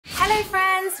Hello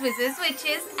friends, wizards,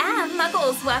 witches and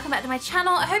muggles, welcome back to my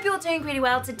channel. I hope you're all doing really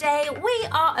well. Today we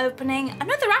are opening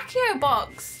another Accio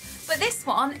box, but this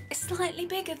one is slightly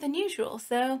bigger than usual,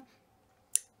 so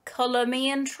colour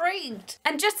me intrigued.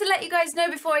 And just to let you guys know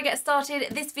before I get started,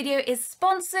 this video is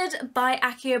sponsored by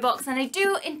Accio Box, and I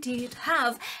do indeed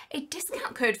have a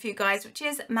discount code for you guys, which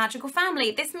is Magical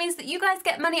Family. This means that you guys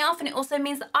get money off, and it also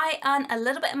means that I earn a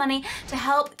little bit of money to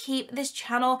help keep this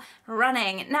channel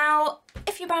running. Now,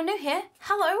 if you're brand new here,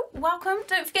 hello, welcome.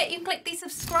 Don't forget you can click the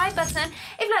subscribe button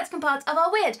if you'd like to become part of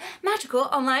our weird, magical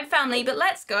online family. But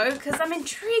let's go, because I'm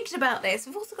intrigued about this.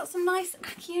 We've also got some nice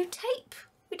Accio tape.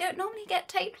 We don't normally get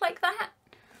tape like that.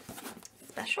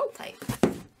 Special tape.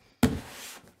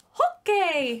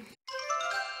 Okay.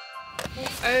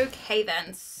 Okay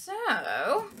then,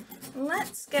 so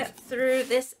let's get through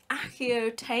this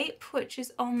Accio tape, which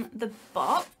is on the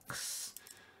box.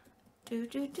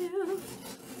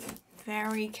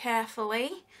 Very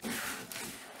carefully.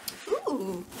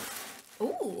 Ooh.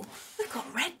 Ooh, we've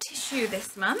got red tissue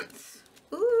this month.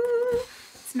 Ooh,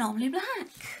 it's normally black.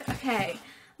 Okay.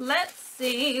 Let's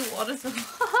see what is the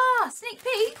sneak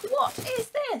peek. What is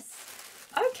this?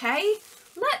 Okay,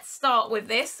 let's start with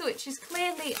this, which is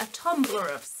clearly a tumbler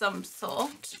of some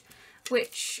sort,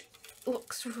 which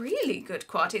looks really good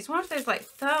quality. It's one of those like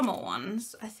thermal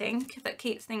ones, I think, that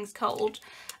keeps things cold.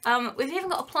 We've even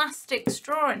got a plastic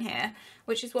straw in here,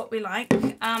 which is what we like,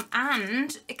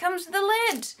 and it comes with a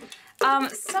lid.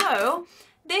 So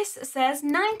this says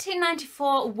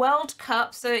 1994 World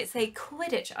Cup, so it's a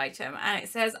Quidditch item, and it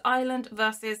says Ireland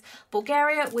versus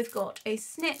Bulgaria. We've got a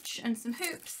snitch and some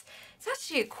hoops. It's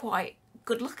actually a quite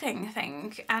good looking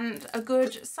thing and a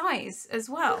good size as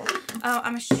well.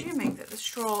 I'm assuming that the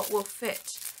straw will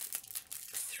fit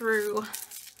through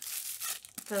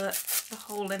the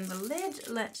hole in the lid.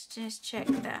 Let's just check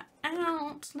that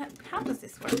out. How does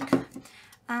this work?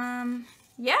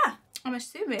 Yeah, I'm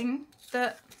assuming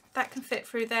that can fit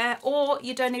through there, or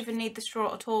you don't even need the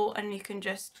straw at all and you can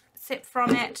just sip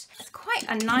from it. It's quite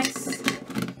a nice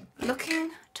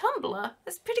looking tumbler.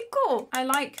 It's pretty cool. I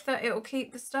like that it will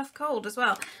keep the stuff cold as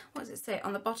well. What does it say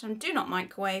on the bottom? Do not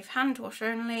microwave, hand wash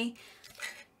only.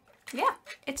 Yeah,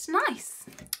 it's nice.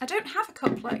 I don't have a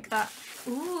cup like that.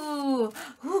 Ooh,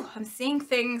 I'm seeing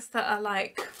things that are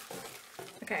like...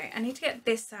 Okay, I need to get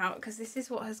this out because this is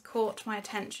what has caught my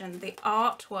attention. The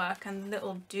artwork and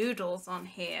little doodles on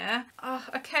here. Oh,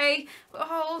 okay.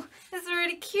 Oh, it's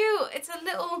really cute. It's a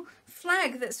little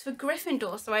flag that's for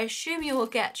Gryffindor, so I assume you will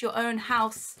get your own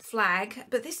house flag.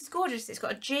 But this is gorgeous. It's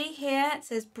got a G here. It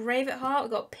says Brave at Heart.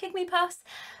 We've got Pygmy Puss,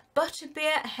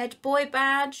 Butterbeer, a head boy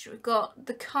badge. We've got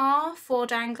the car,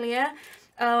 Ford Anglia,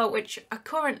 which I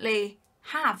currently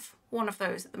have one of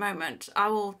those at the moment. I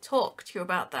will talk to you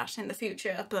about that in the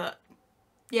future, but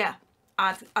yeah,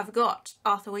 I've got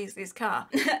Arthur Weasley's car.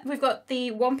 We've got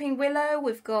the Whomping Willow,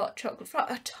 we've got Chocolate Flower,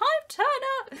 a Time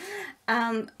Turner,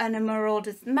 and a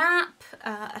Marauder's map,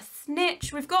 a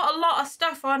snitch. We've got a lot of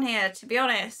stuff on here, to be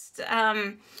honest.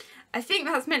 I think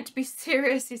that's meant to be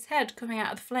Sirius's head coming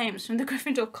out of the flames from the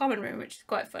Gryffindor common room, which is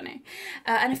quite funny.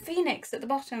 And a phoenix at the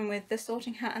bottom with the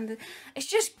sorting hat, and it's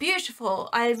just beautiful.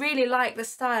 I really like the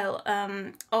style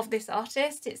of this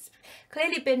artist. It's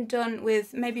clearly been done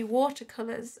with maybe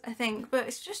watercolours, I think, but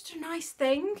it's just a nice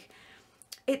thing.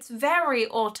 It's very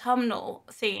autumnal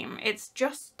theme. It's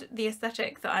just the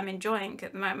aesthetic that I'm enjoying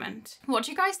at the moment. What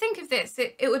do you guys think of this?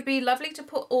 It would be lovely to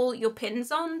put all your pins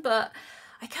on, but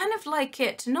I kind of like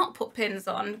it to not put pins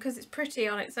on because it's pretty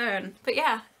on its own. But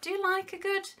yeah, do like a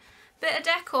good bit of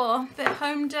decor, bit of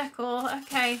home decor.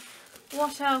 Okay,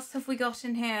 what else have we got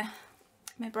in here?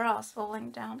 My bra's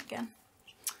falling down again.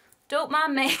 Don't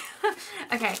mind me.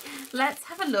 Okay, let's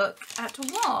have a look at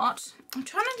what... I'm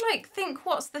trying to like think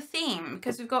what's the theme,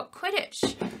 because we've got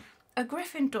Quidditch, a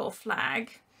Gryffindor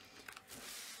flag.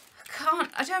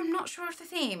 I'm not sure of the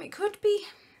theme. It could be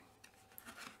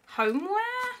homeware?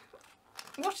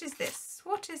 What is this?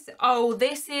 What is it? Oh,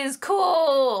 this is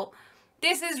cool.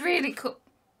 This is really cool.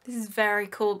 This is very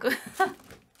cool. I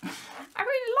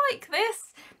really like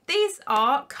this. These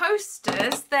are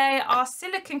coasters. They are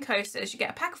silicone coasters. You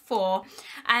get a pack of 4,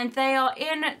 and they are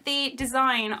in the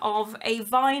design of a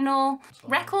vinyl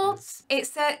records.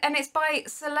 It's by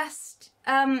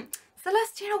Celestina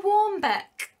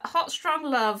Warmbeck. Hot Strong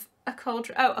Love. A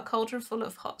cauldron full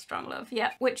of hot strong love,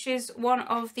 yeah, which is one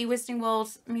of the Wizarding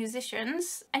World's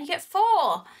musicians, and you get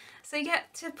 4, so you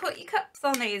get to put your cups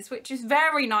on these, which is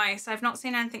very nice. I've not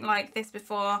seen anything like this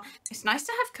before. It's nice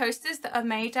to have coasters that are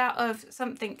made out of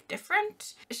something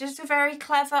different. It's just a very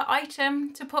clever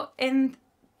item to put in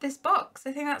this box.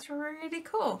 I think that's really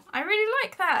cool. I really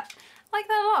like that. I like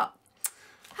that a lot.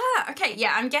 Okay,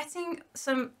 yeah, I'm getting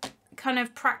some kind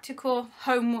of practical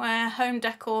homeware, home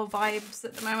decor vibes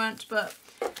at the moment, but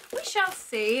we shall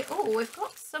see. Oh, we've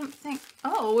got something.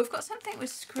 Oh, we've got something with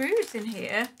screws in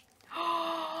here.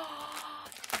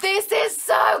 This is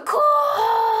so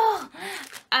cool!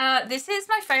 This is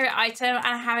my favourite item and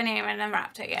I haven't even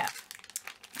unwrapped it yet.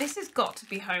 This has got to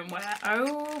be homeware.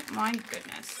 Oh my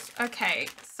goodness. Okay,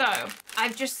 so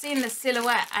I've just seen the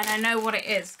silhouette and I know what it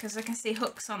is because I can see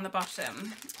hooks on the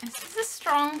bottom. This is a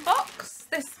strong box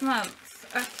this month.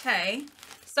 Okay,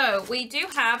 so we do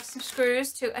have some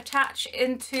screws to attach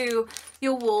into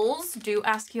your walls. Do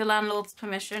ask your landlord's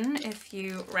permission if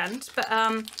you rent. But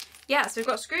yeah, so we've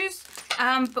got screws.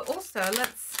 But also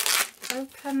let's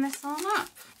open this on up.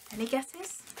 Any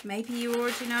guesses? Maybe you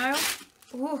already know.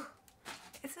 Ooh.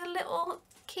 It's a little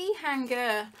key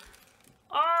hanger.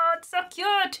 Oh, it's so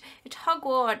cute. It's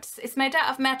Hogwarts. It's made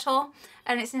out of metal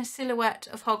and it's in a silhouette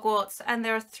of Hogwarts. And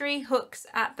there are 3 hooks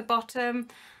at the bottom.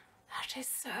 That is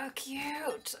so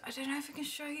cute. I don't know if I can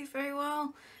show you very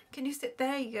well. Can you sit?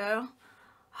 There you go.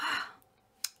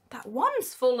 That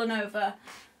one's fallen over.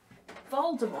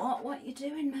 Voldemort, what you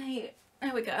doing, mate?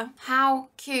 There we go. How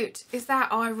cute is that?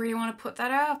 Oh, I really want to put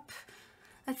that up.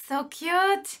 That's so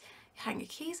cute. Hang your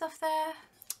keys off there.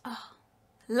 Oh,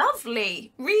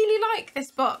 lovely. Really like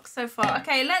this box so far.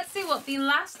 Okay, let's see what the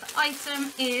last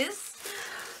item is.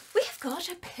 We've got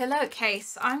a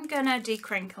pillowcase. I'm gonna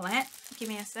decrinkle it. Give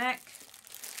me a sec.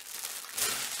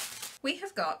 We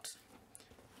have got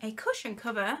a cushion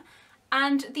cover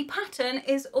and the pattern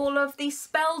is all of the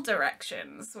spell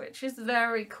directions, which is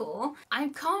very cool.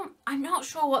 I'm not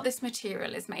sure what this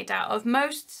material is made out of.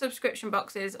 Most subscription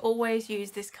boxes always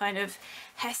use this kind of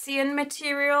Hessian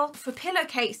material. For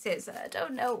pillowcases, I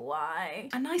don't know why.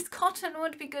 A nice cotton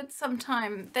would be good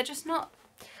sometime. They're just not,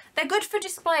 they're good for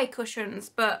display cushions,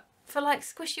 but for like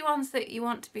squishy ones that you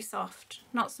want to be soft,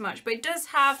 not so much. But it does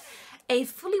have a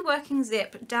fully working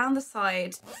zip down the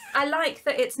side. I like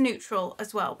that it's neutral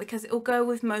as well because it will go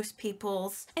with most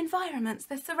people's environments,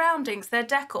 their surroundings, their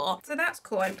decor. So that's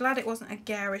cool. I'm glad it wasn't a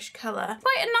garish colour.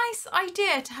 Quite a nice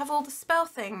idea to have all the spell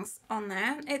things on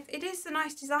there. It is a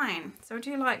nice design, so I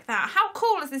do like that. How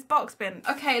cool has this box been?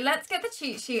 Okay, let's get the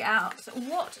cheat sheet out.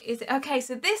 What is it? Okay,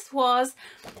 so this was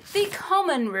the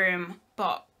common room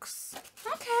box.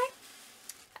 Okay.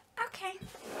 Okay,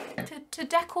 to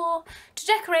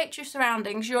decorate your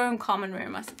surroundings, your own common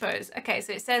room, I suppose. Okay,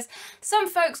 so it says, some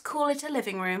folks call it a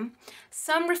living room,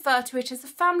 some refer to it as a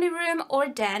family room or a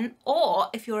den, or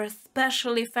if you're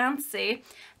especially fancy,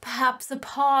 perhaps a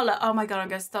parlour. Oh my god, I'm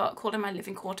going to start calling my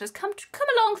living quarters. Come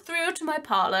along through to my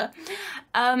parlour.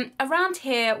 Around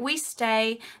here, we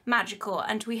stay magical,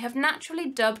 and we have naturally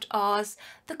dubbed ours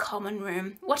the common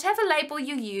room. Whatever label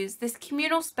you use, this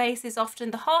communal space is often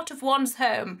the heart of one's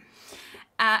home.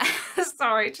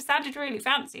 Sorry, it just sounded really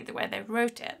fancy the way they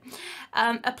wrote it.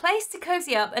 A place to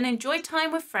cozy up and enjoy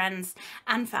time with friends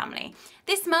and family.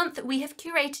 This month we have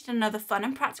curated another fun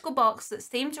and practical box that's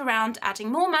themed around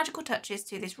adding more magical touches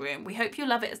to this room. We hope you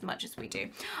love it as much as we do.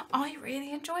 I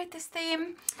really enjoyed this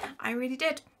theme. I really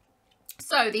did.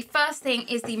 So the first thing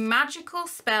is the Magical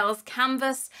Spells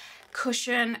Canvas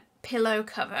Cushion Pillow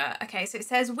Cover. Okay, so it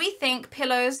says, we think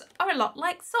pillows are a lot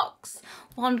like socks.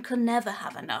 One can never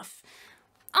have enough.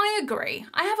 I agree.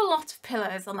 I have a lot of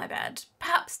pillows on my bed,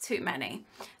 perhaps too many,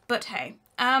 but hey.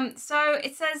 So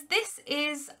it says this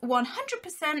is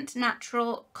 100%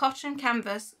 natural cotton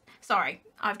canvas. Sorry,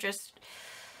 I've just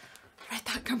read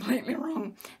that completely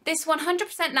wrong. This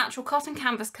 100% natural cotton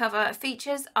canvas cover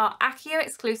features our Accio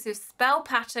exclusive spell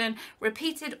pattern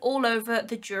repeated all over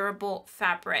the durable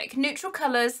fabric. Neutral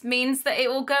colours means that it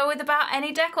will go with about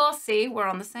any decor. See, we're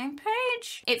on the same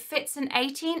page. It fits an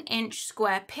 18-inch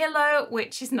square pillow,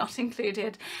 which is not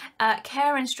included.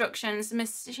 Care instructions,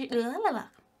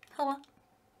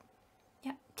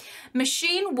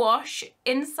 machine wash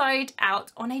inside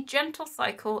out on a gentle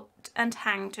cycle and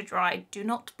hang to dry. Do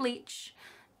not bleach.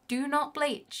 Do not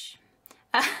bleach.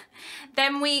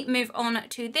 Then we move on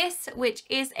to this, which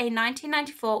is a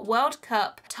 1994 World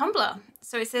Cup tumbler.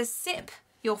 So it says, sip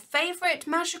your favourite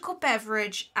magical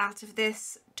beverage out of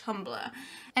this tumbler.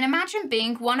 And imagine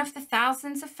being one of the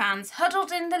thousands of fans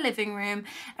huddled in the living room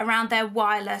around their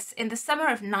Wallis in the summer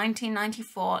of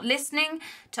 1994, listening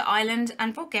to Ireland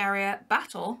and Bulgaria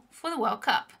battle for the World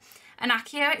Cup. An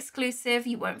Accio exclusive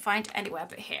you won't find anywhere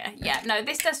but here. Yeah, no,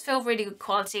 this does feel really good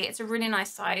quality. It's a really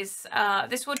nice size.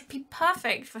 This would be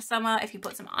perfect for summer if you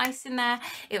put some ice in there.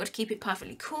 It would keep it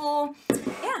perfectly cool.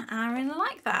 Yeah, I really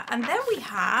like that. And then we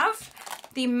have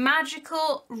the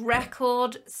Magical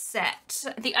Record Set.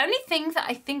 The only thing that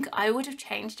I think I would have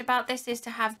changed about this is to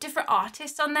have different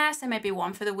artists on there. So maybe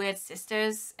one for the Weird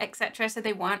Sisters, etc. So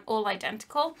they weren't all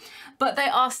identical, but they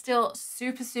are still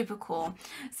super, super cool.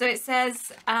 So it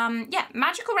says, yeah,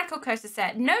 Magical Record Coaster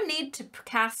Set. No need to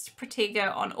cast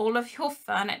Protego on all of your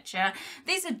furniture.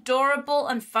 These adorable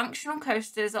and functional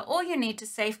coasters are all you need to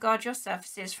safeguard your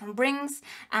surfaces from rings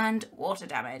and water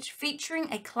damage.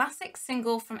 Featuring a classic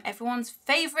single from everyone's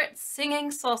favourite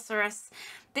singing sorceress,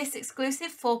 this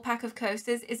exclusive 4-pack of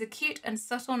coasters is a cute and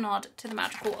subtle nod to the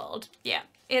magical world. Yeah,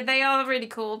 they are really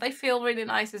cool. They feel really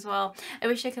nice as well. I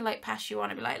wish I could like pass you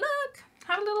on and be like, look,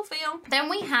 have a little feel. Then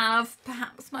we have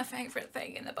perhaps my favourite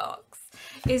thing in the box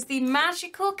is the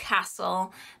Magical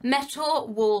Castle metal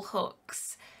wall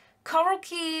hooks. Coral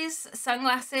keys,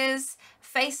 sunglasses,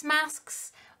 face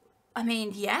masks. I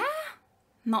mean, yeah,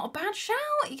 not a bad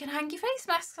shout. You can hang your face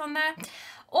masks on there.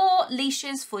 Or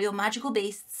leashes for your magical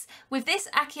beasts. With this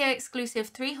Accio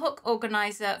exclusive 3-hook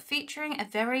organizer featuring a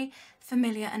very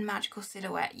familiar and magical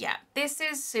silhouette. Yeah, this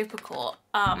is super cool.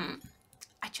 I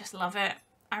just love it.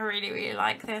 I really, really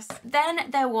like this. Then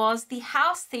there was the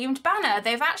house-themed banner.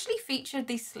 They've actually featured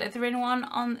the Slytherin one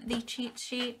on the cheat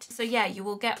sheet. So yeah, you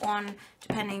will get one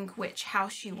depending which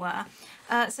house you were.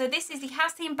 So this is the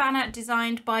house-themed banner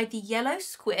designed by the Yellow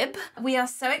Squib. We are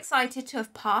so excited to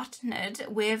have partnered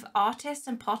with artist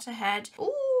and Potterhead.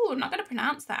 Ooh, I'm not going to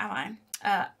pronounce that, am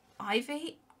I?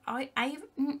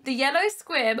 The Yellow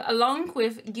Squib, along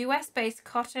with US-based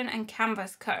Cotton and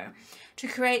Canvas Co. to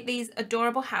create these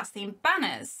adorable house-themed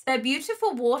banners. Their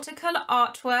beautiful watercolour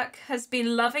artwork has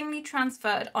been lovingly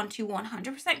transferred onto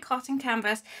 100% cotton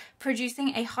canvas,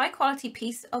 producing a high-quality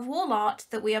piece of wall art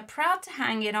that we are proud to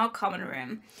hang in our common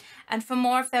room. And for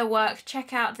more of their work,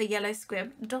 check out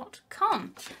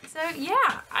theyellowsquib.com. So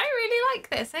yeah, I really like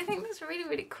this. I think that's really,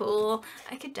 really cool.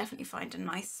 I could definitely find a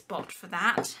nice spot for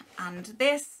that. And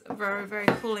this, very, very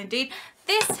cool indeed.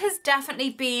 This has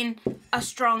definitely been a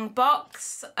strong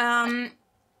box.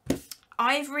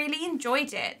 I've really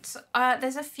enjoyed it.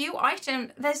 There's a few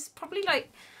items. There's probably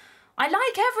like, I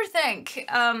like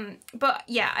everything. But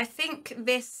yeah, I think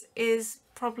this is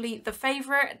probably the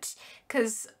favourite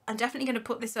because I'm definitely going to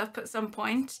put this up at some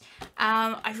point.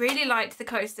 I really liked the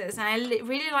coasters and I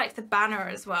really liked the banner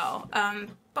as well.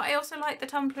 But I also like the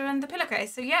tumbler and the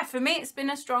pillowcase. So yeah, for me, it's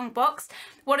been a strong box.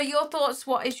 What are your thoughts?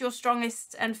 What is your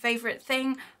strongest and favourite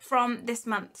thing from this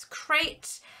month's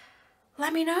crate?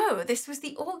 Let me know. This was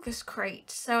the August crate,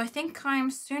 so I think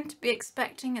I'm soon to be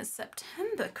expecting a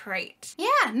September crate.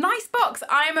 Yeah, nice box.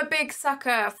 I'm a big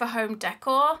sucker for home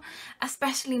decor,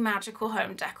 especially magical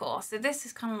home decor. So this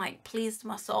is kind of like pleased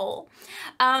my soul.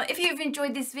 If you've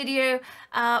enjoyed this video,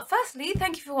 firstly,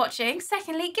 thank you for watching.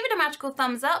 Secondly, give it a magical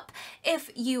thumbs up if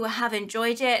you have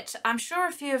enjoyed it. I'm sure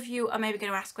a few of you are maybe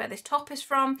going to ask where this top is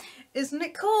from. Isn't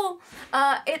it cool?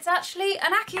 It's actually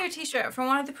an Accio t-shirt from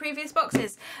one of the previous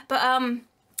boxes, but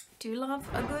do love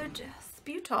a good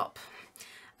spew top,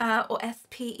 or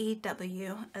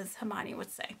S-P-E-W as Hermione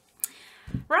would say.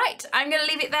 Right, I'm going to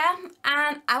leave it there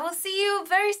and I will see you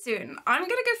very soon. I'm going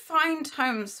to go find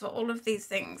homes for all of these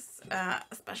things,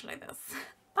 especially this.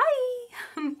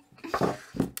 Bye!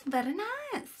 Very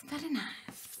nice, very nice.